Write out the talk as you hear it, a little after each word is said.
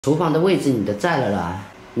厨房的位置你都在了啦，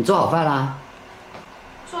你做好饭啦？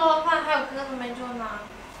做了饭，还有鸽子没做呢。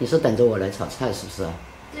你是等着我来炒菜是不是？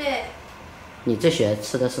对。你这学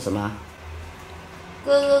吃的是什么？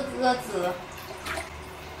鸽子。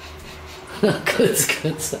鸽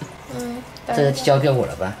子。这个交给我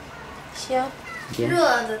了吧？行。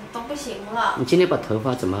热的都不行了。你今天把头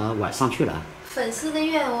发怎么挽上去了？粉丝的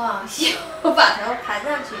愿望，希望把头盘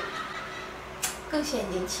上去，更显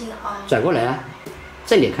年轻啊。转过来啊，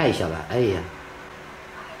正脸看一下吧。哎呀，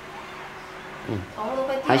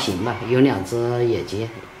还行吧，有2只眼睛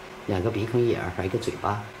，2个鼻孔眼儿，还有一个嘴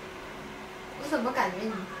巴。我怎么感觉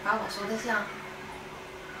你把我说的像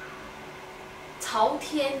朝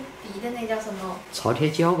天鼻的那叫什么？朝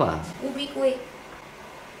天椒吧。乌龟龟。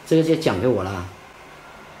这个就讲给我了。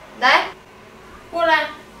来，过来。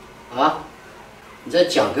啊，你这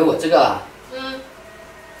讲给我这个。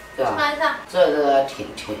对吧？穿上。这个挺。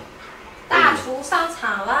大厨上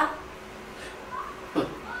场了。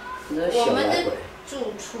我们的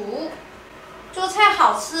主厨做菜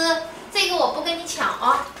好吃，这个我不跟你抢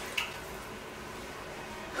啊。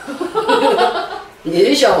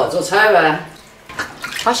你想我做菜呗？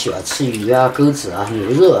他喜欢吃鱼啊、鸽子啊、牛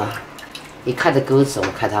肉啊。一看这鸽子，我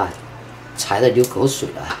看他馋的流口水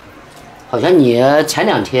了。好像你才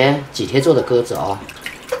几天做的鸽子啊？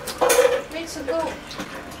没吃够。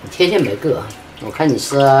你天天没够啊？我看你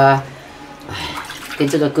是，哎，跟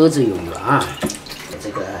这个鸽子有缘啊。这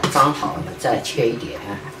个张好，再切一点，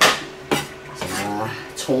什么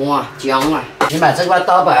葱啊、姜啊。你买这把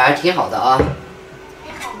刀板挺好的啊。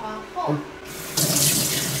还好吧，厚。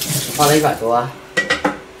花了100多。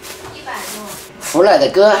100多。湖南的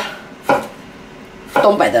鸽，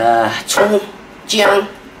东北的葱、姜，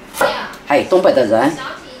还有东北的人。想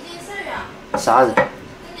起一件事啊。啥人？我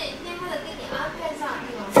哪天还得给你安排上帝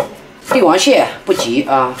王蟹。帝王蟹不急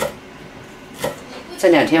啊。这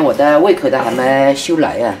2天我的胃口都还没修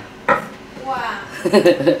来呀。哇！我又给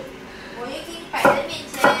你摆在面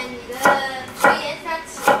前，你的垂涎三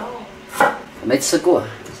尺哦。没吃过，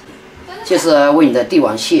就是为你的帝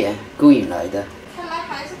王蟹勾引来的。看来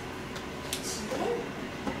还是启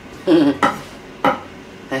动。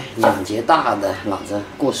哎，2节大的嚷着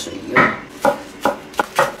过水哟。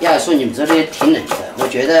要说你们这里挺冷的，我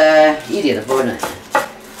觉得一点都不冷。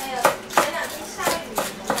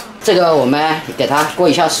这个我们给它过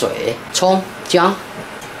一下水，葱姜，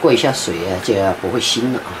过一下水就不会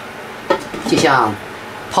腥了啊。就像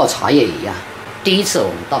泡茶叶一样，第1次我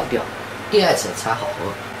们倒掉，第2次才好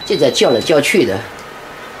喝。现在叫来叫去的，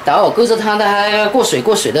等会鸽子汤的还过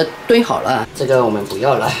水的炖好了，这个我们不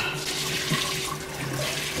要了。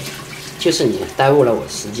就是你耽误了我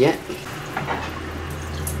时间。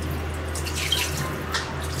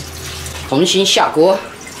重新下锅。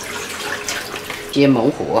先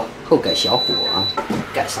猛火，后改小火，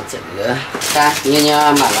盖上整个。看，妞妞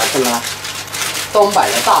买了什么？东北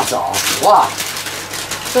的大枣，哇，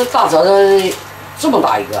这大枣这么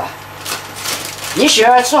大一个。你喜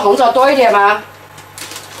欢吃红枣多一点吗？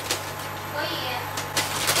可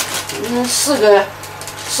以。4个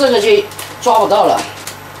就抓不到了，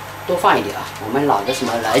多放一点啊。我们拿个什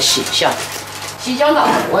么来洗一下？西江大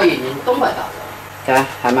枣，我以为东北大枣。看，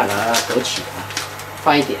还买了枸杞啊，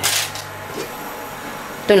放一点。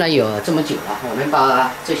炖了有这么久了，我们把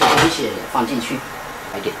这些东西也放进去，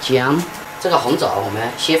来点姜。这个红枣我们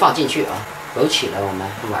先放进去啊，枸杞呢我们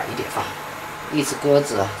晚一点放。1只鸽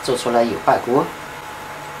子做出来有半锅，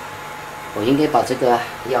我应该把这个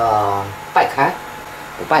要掰开，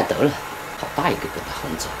不掰得了，好大一个个的红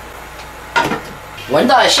枣。闻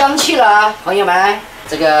到香气了，朋友们，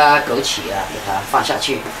这个枸杞啊，给它放下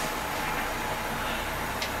去。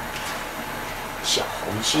小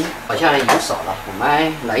红心好像油少了，我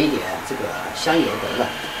们来一点这个香油得了，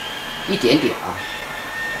一点点啊，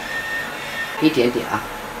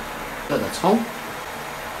有点葱。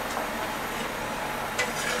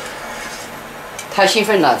太兴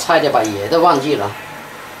奋了，差一点把盐都忘记了。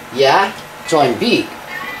盐准备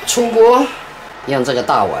出锅，用这个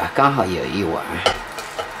大碗刚好有1碗。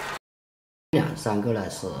2、3个呢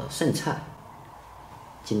是剩菜，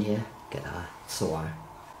今天给它吃完。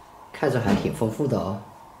看着还挺丰富的哦，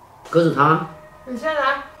鸽子汤。你先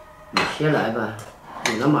来。你先来吧，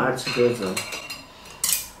你那么爱吃鸽子，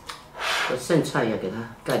这剩菜也给它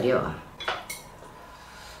盖掉啊。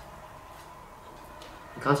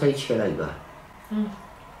你刚才又切了一个。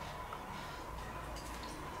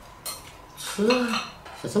吃啊！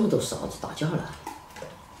这这么多勺子打架了。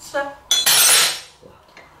吃啊。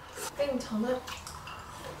给你尝的。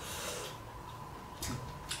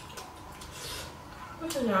为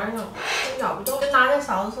什么咬咬不动？就拿着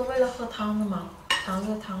勺子是为了喝汤的吗？尝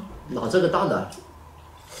这汤。拿这个大的。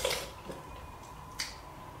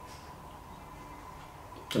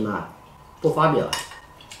怎么不发表？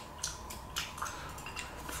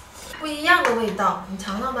不一样的味道，你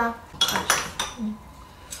尝尝吧。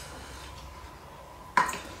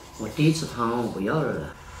我第一次汤我不要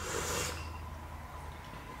了，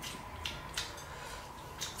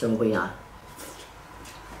怎么不一样？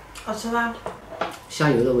好吃吧？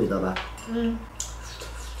香油的味道吧？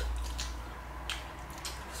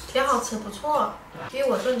挺好吃，不错，比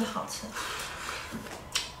我炖的好吃。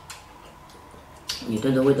你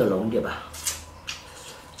炖的味道浓点吧？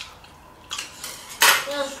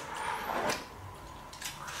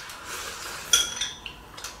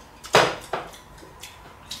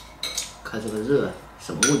看这个肉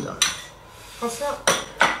什么味道？好吃。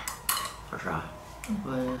好吃啊？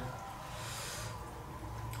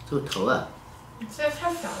这个头啊，这个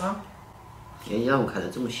太小了。也让我看的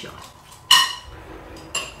这么小。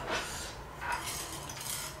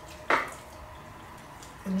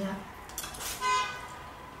怎么样？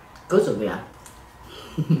够怎么样？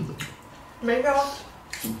没高。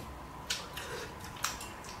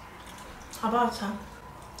好不好吃？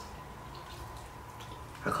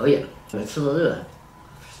还可以，没吃到肉。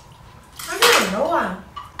还没有肉啊？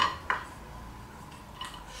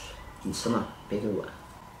你吃嘛，别给我。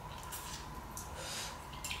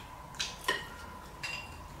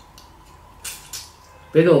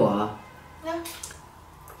别给我啊！那，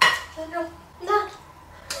那。哎，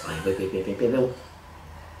别我！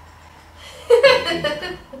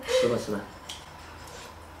吃吧吃吧。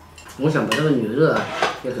我想把这个牛肉啊，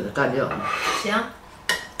要给它干掉。行。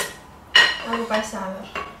那不白瞎了。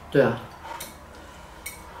对啊。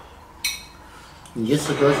你就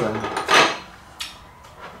吃鸽子啊。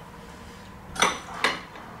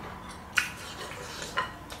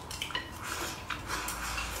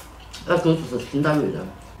那鸽子是清淡味的。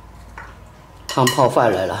汤泡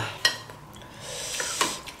饭来了。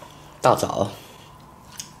大枣。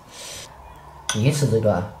你吃这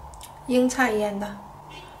个啊？腌菜腌的，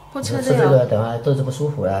不吃这个等下肚子不舒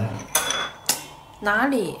服了。哪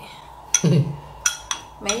里？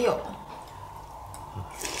没有。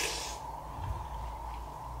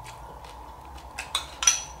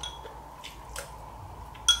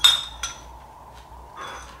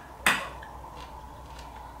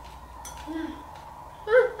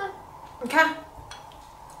你看。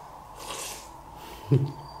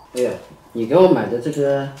哎呀，你给我买的这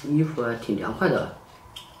个衣服啊，挺凉快的。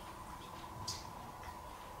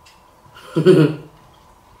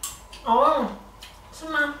哦，是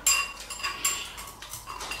吗？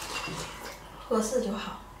合适就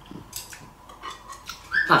好。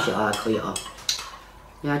大小还可以啊，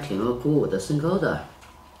你还挺估我的身高的。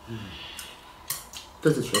肚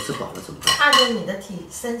子全吃饱了怎么办？按照你的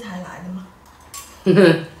身材来的吗？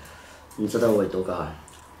你知道我有多高啊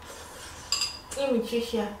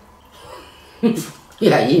1.77米。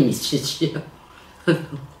呀，1.77米。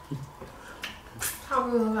差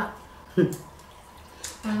不多吧。对。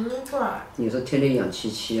你说天天养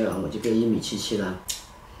77了，我就变1.77米了。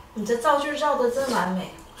你这造句造的真完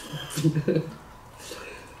美。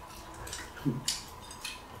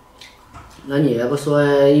那你要不说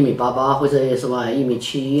1.88米或者什么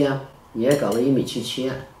1.71米啊？你也搞个1.77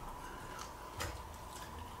米。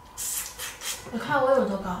你看我有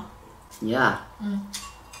多高？你呀？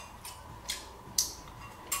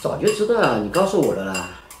早就知道了，你告诉我的啦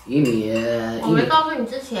，1米。我没告诉你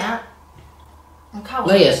之前，你看我。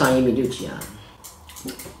那也上1.6米几啊？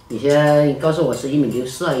你先告诉我是1.64米啊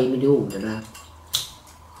，1.65米的呢？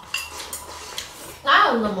哪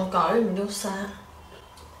有那么高？1.63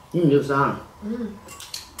米。1.63米。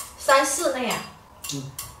3、4那样。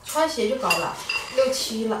穿鞋就高了，6、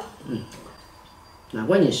7了。难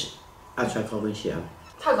怪你是爱穿高跟鞋。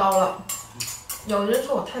太高了，有人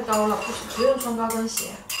说我太高了，不用穿高跟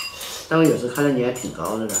鞋。但我有时看到你还挺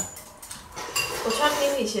高的呢。我穿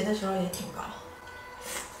平底鞋的时候也挺高。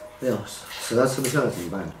哎呦，实在吃不下了怎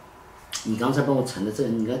么办？你刚才帮我盛的这个，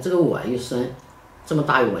你看这个碗又深，这么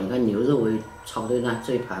大一碗，你看牛肉我也差不多呢，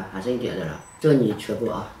这一盘还剩一点点了，这个你全部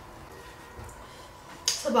啊。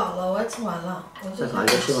吃饱了，我也吃完了，我就再搞一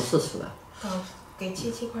个西红柿吃了。给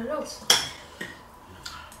77块肉吃。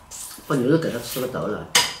把牛肉给它吃了得了，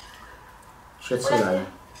全吃完了，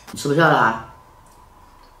你吃不下了？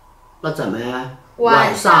那咱们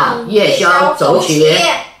晚上夜宵走起。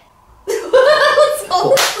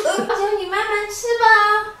走死了！就你慢慢吃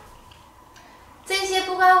吧，这些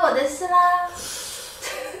不关我的事啦。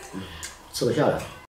吃不下了。